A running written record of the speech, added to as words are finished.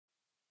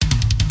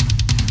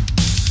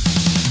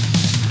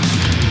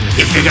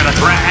if you're gonna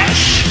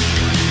thrash.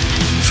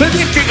 So if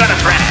you're gonna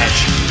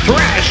thrash,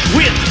 thrash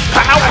with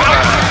power.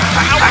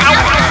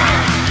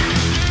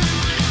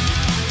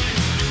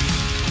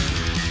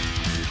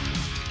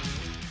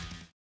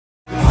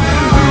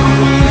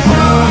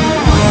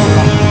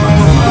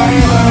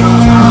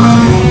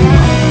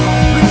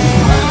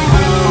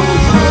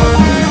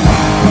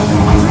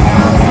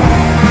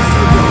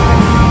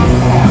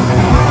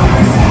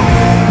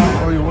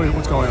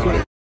 What's going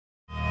on?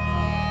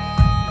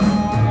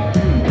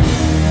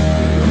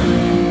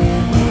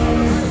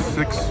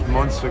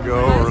 Months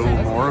ago or a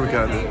little more, we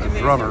got a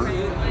drummer.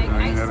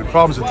 I mean, having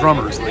problems with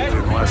drummers lately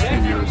in the last few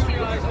years,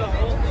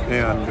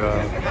 and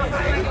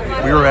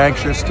we were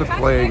anxious to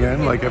play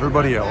again, like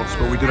everybody else.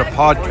 But we did a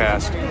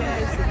podcast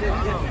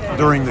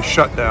during the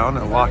shutdown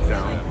and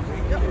lockdown.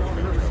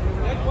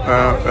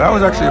 That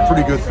was actually a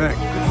pretty good thing.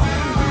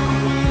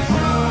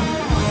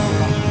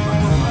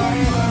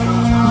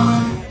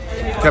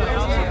 Kept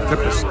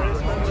us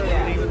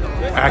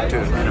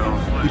active, you know.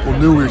 People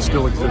knew we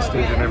still existed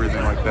and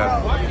everything like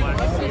that.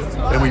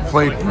 And we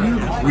played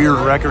weird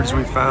records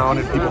we found,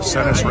 and people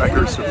sent us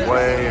records to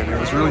play, and it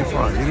was really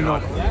fun. Even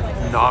though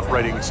not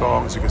writing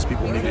songs because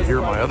people need to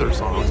hear my other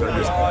songs, I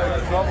just,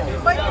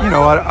 you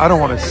know, I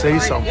don't want to say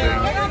something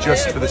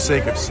just for the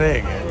sake of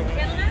saying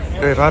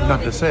it. If I have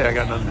nothing to say, I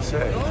got nothing to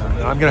say.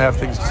 I'm going to have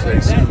things to say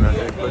soon, I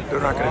think, but they're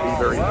not going to be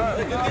very...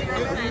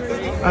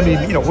 I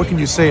mean, you know, what can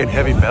you say in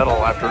heavy metal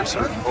after a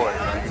certain point?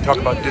 You can talk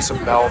about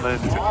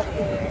disembowelment,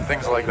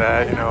 things like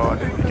that, you know,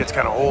 and it gets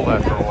kind of old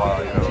after a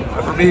while, you know.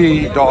 But for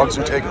me, dogs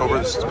who take over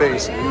the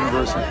space in the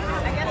universe,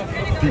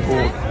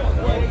 people,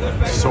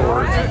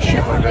 swords and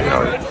shit like that, you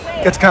know,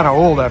 it gets kind of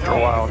old after a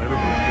while.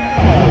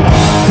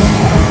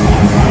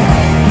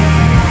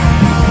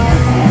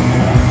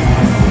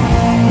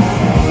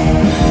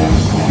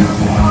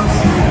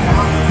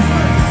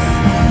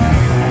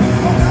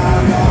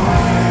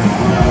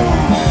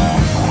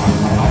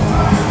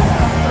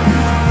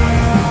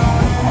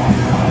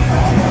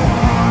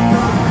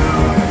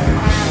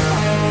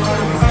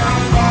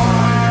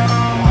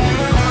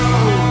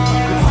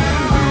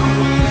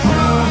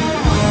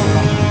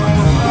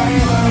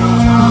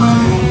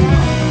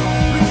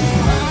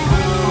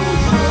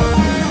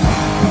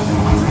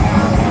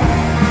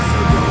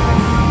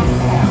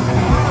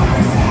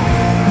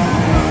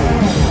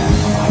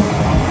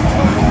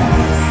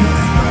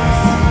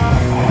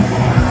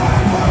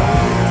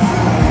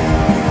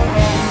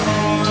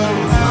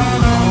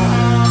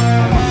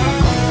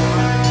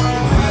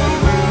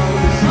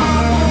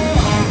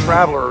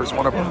 Traveler is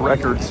one of our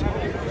records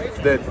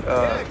that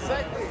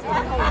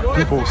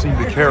people seem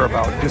to care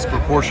about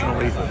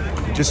disproportionately.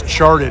 It just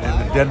charted in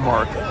the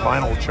Denmark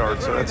vinyl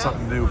chart, so that's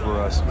something new for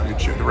us.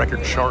 The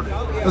record charted.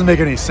 It doesn't make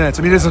any sense.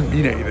 I mean, it doesn't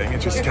mean anything.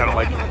 It's just kind of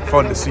like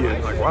fun to see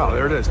it. Like, wow,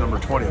 there it is, number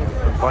 20 on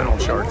vinyl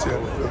charts.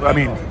 Yeah. I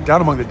mean, Down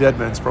Among the Dead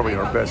Men is probably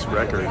our best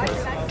record.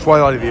 But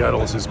Twilight of the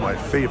Idols is my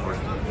favorite,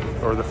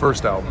 or the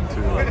first album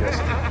too, I guess.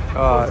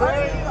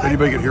 If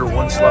anybody could hear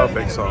one Slough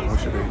Feg song, what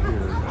should they hear?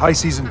 High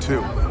Season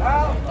 2.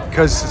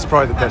 Because it's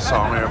probably the best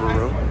song I ever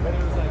wrote.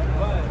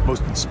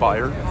 Most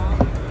inspired,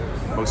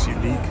 most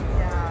unique.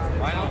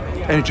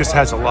 And it just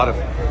has a lot of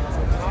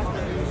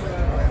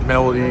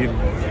melody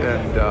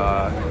and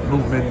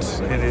movement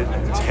in it.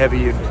 It's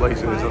heavy in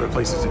places. Other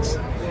places it's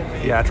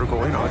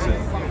theatrical. You know,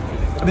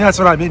 I mean, that's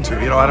what I'm into.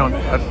 You know,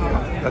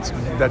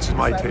 that's just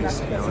my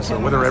taste. You know, so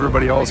whether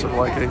everybody else would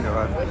like it, you know,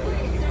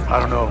 I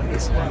don't know.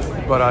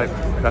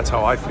 That's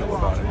how I feel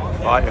about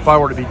it. If I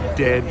were to be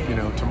dead, you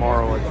know,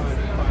 tomorrow,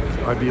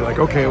 I'd be like,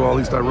 okay, well, at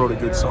least I wrote a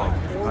good song.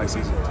 High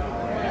Season.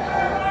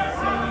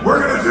 We're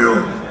gonna do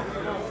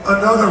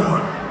another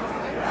one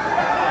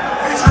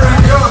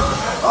featuring young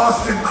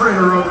Austin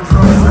Crater on the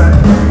drum set.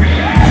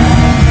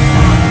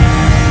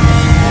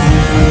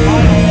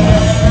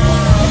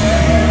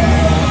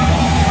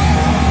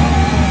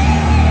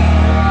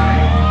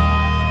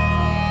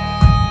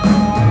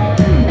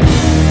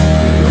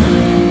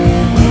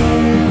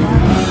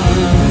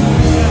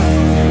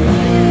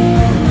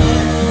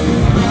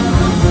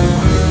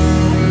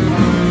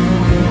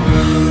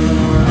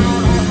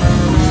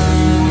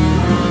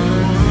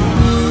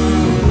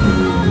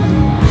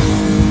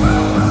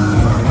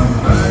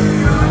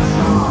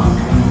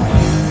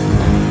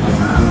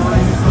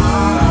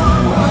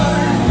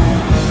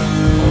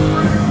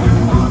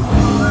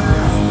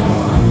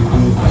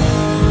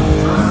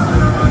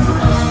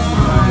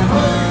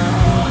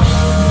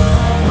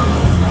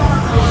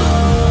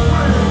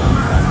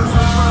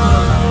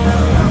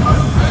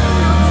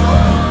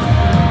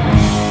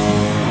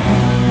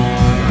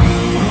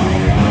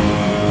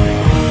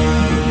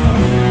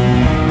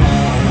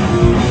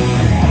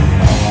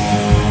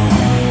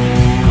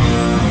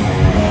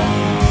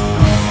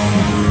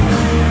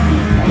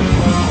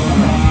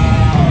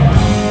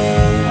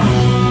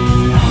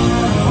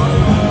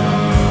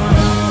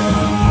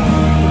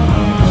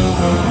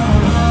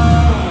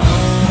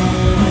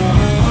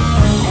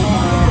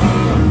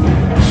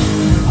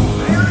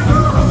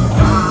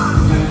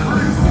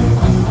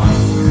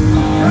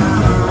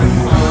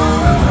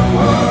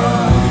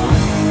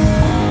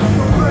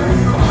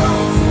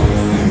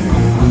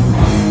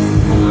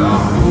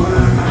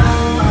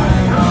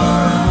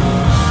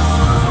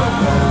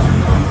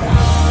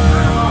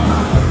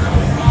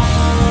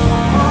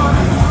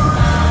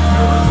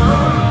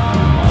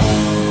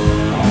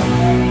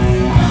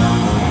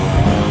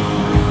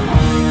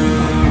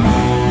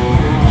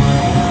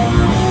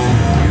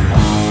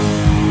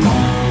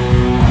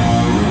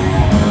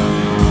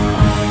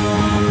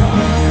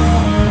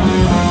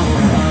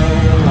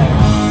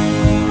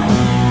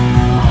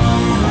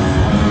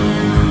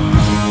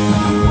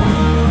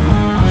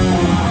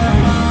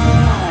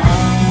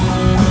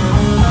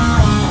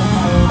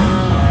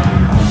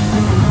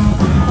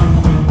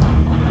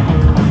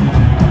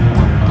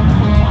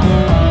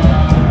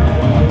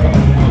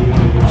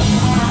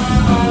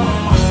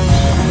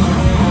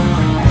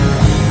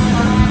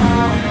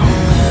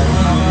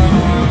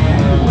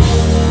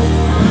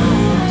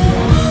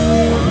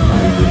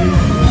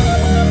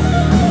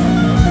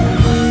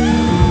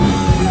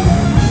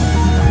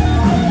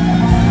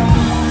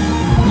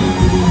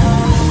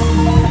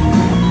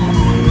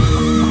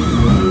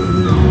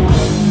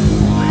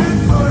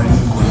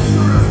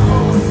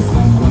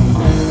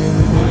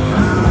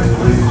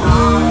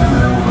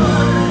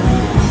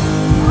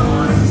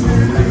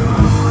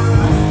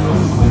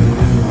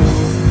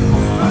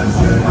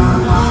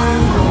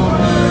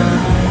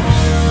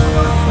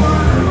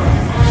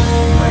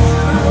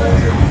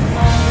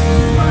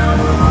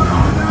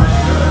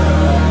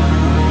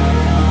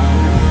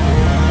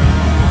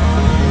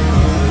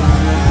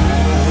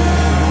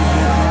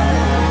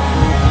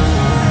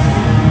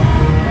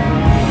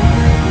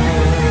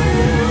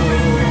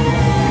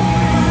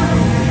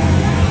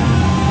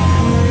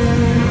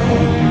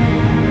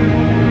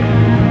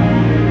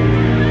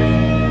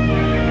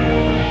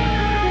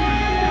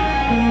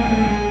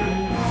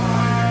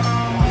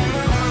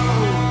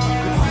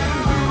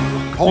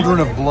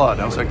 Cauldron of Blood.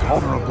 I was like,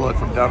 Cauldron of Blood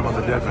from Down Among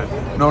the Dead,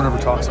 but no one ever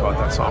talks about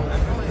that song.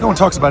 No one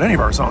talks about any of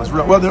our songs.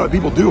 Well,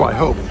 people do, I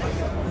hope,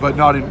 but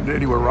not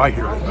anywhere where I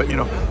hear it. But, you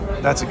know,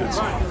 that's a good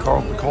song,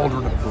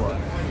 Cauldron of Blood.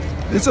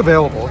 It's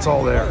available. It's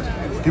all there.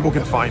 People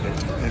can find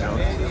it, you know.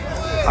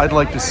 I'd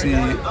like to see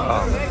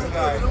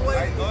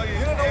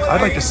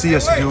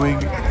us doing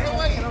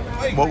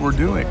what we're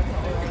doing.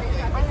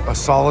 A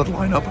solid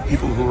lineup of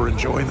people who are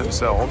enjoying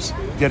themselves,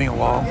 getting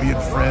along, being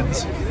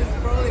friends,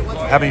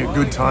 having a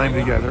good time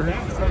together.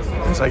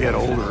 As I get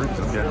older, because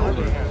I'm getting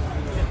older,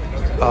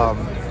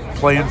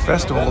 playing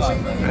festivals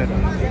and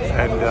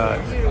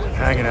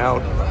hanging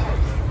out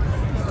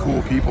with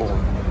cool people,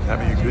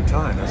 having a good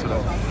time. That's what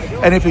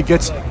and if it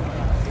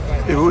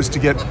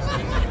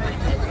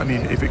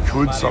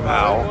could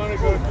somehow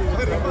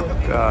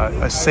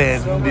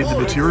ascend in the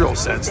material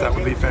sense, that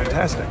would be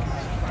fantastic.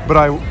 But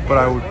I would.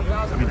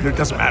 I mean, it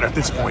doesn't matter at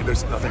this point.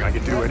 There's nothing I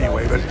could do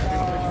anyway.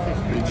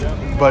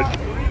 But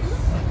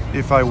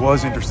if I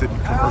was interested in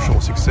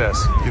commercial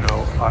success, you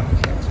know,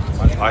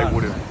 I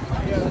would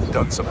have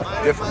done something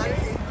different.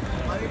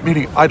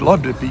 Meaning, I'd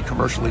love to be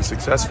commercially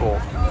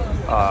successful,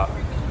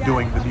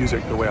 doing the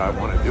music the way I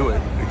want to do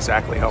it,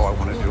 exactly how I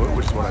want to do it,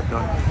 which is what I've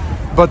done.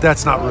 But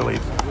that's not really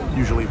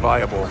usually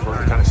viable for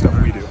the kind of stuff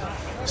we do.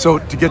 So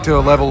to get to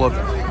a level of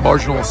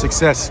marginal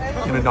success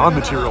in a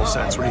non-material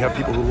sense, where you have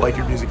people who like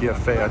your music, you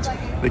have fans,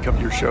 they come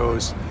to your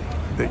shows,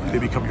 they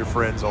become your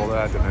friends, all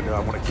that, and I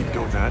want to keep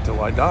doing that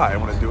till I die. I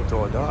want to do it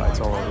till I die.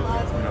 It's all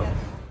over, you know.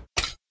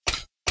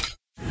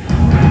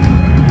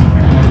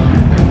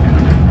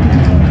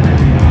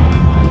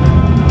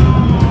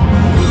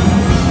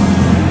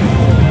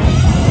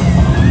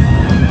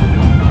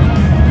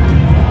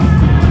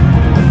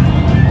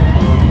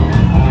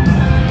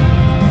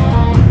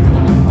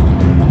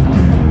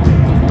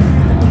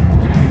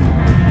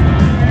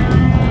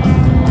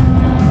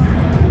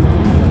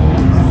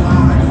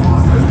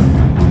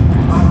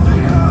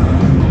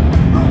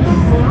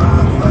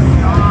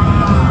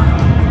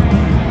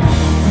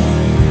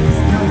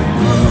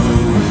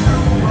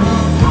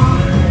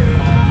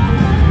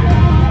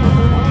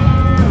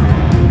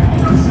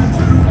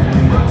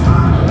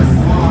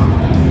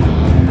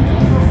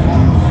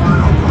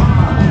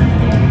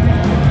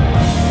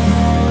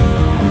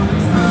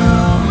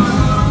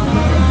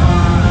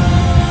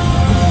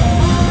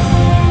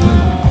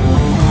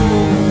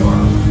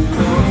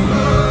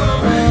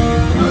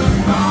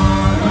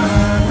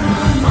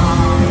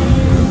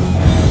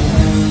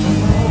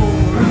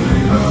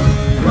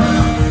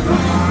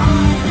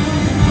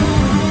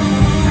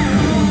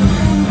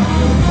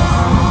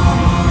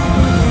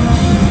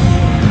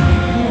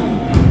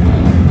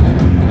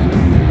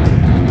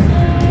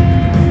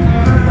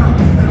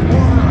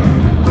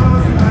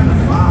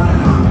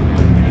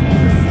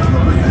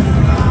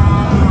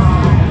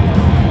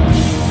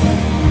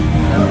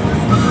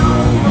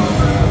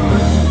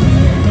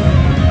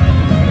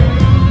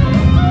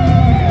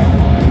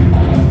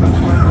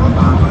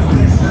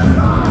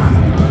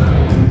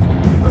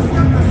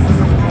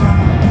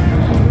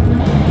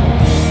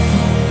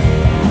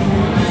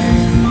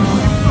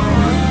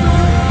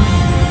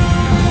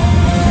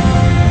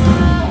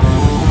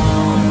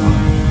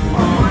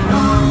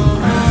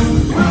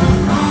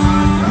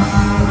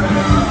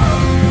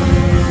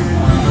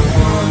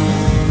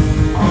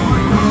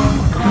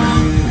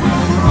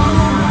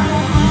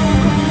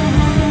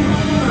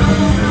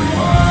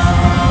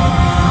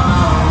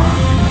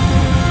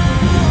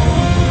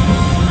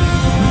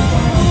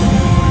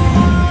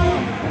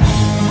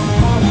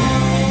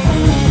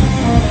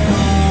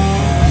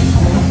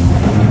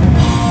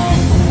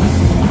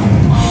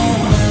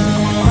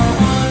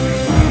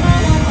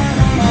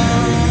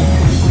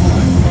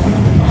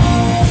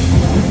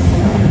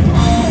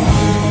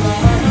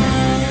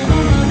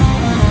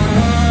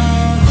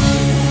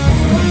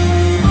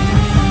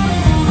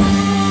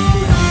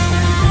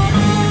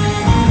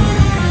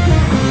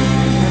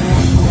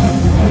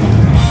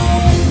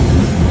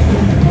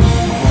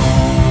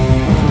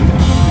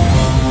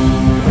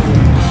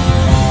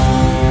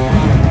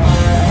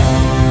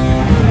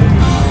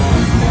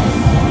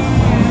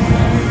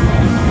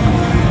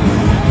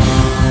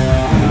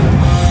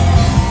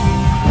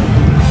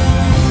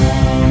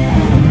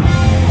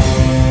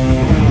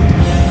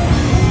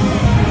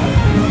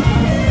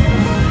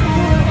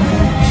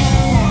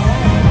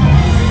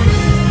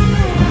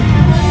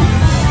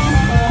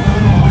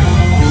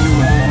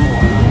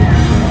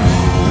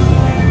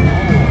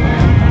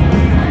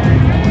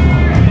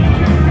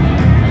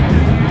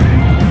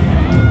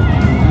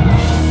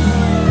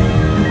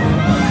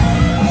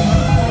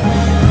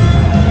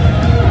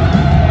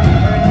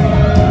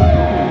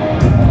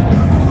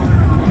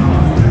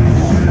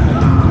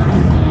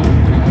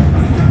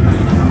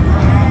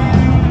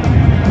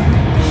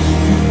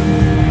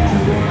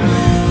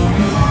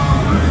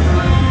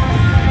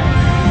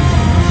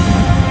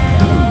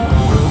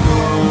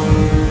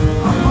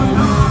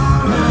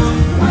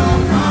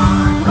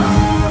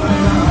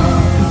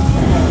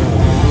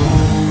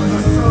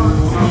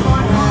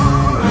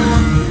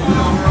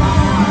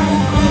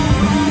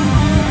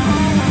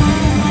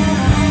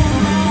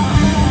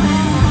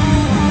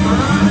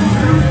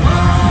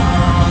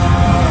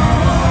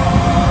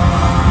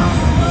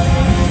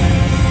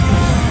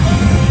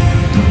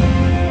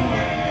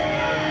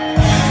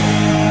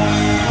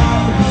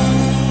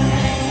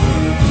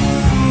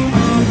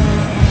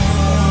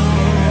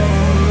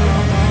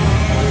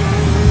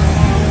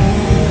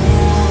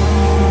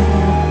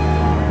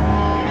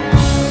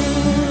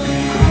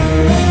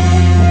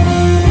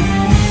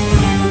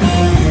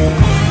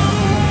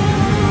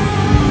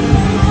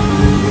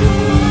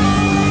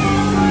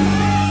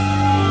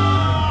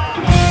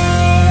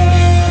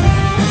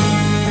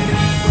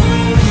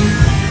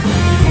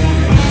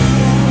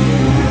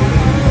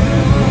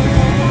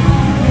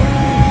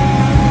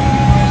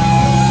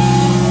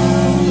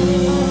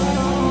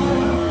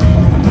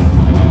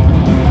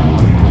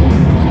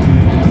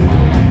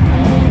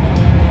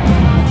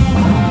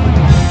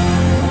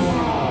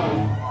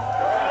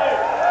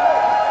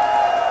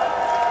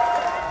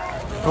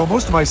 Well,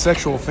 most of my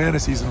sexual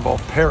fantasies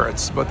involve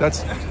parrots, but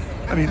that's,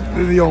 I mean,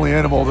 they're the only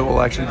animal that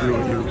will actually do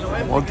what you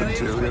want them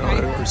to, you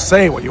know, or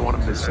say what you want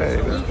them to say.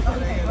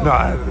 But no,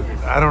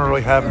 I don't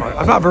really have much.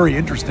 I'm not very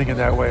interesting in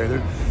that way.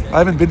 I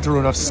haven't been through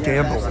enough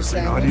scandals,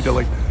 you know. I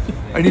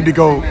need to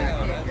go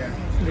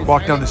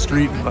walk down the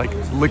street and like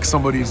lick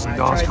somebody's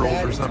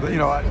nostrils or something. You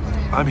know,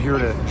 I'm here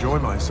to enjoy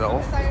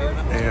myself,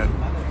 and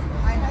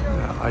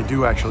I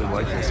do actually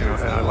like this, you know,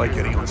 and I like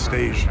getting on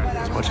stage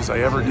as much as I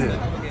ever did.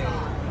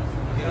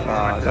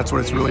 That's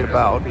what it's really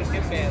about,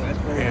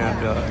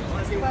 and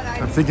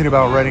I'm thinking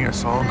about writing a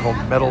song called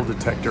Metal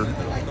Detector.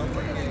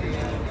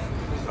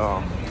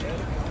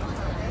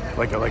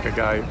 Like a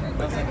guy,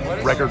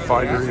 like record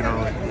finder, you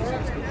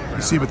know.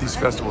 You see with these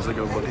festivals, they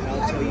go looking.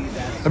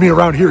 I mean,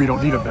 around here, you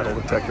don't need a metal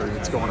detector.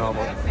 It's going on.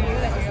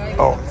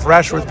 Oh,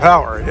 Thrash with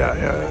Power.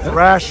 Yeah.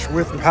 Thrash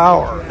with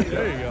Power.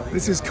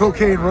 This is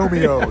Cocaine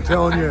Romeo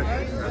telling you,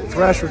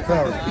 Thrash with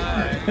Power.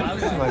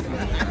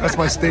 That's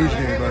my stage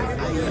name, right?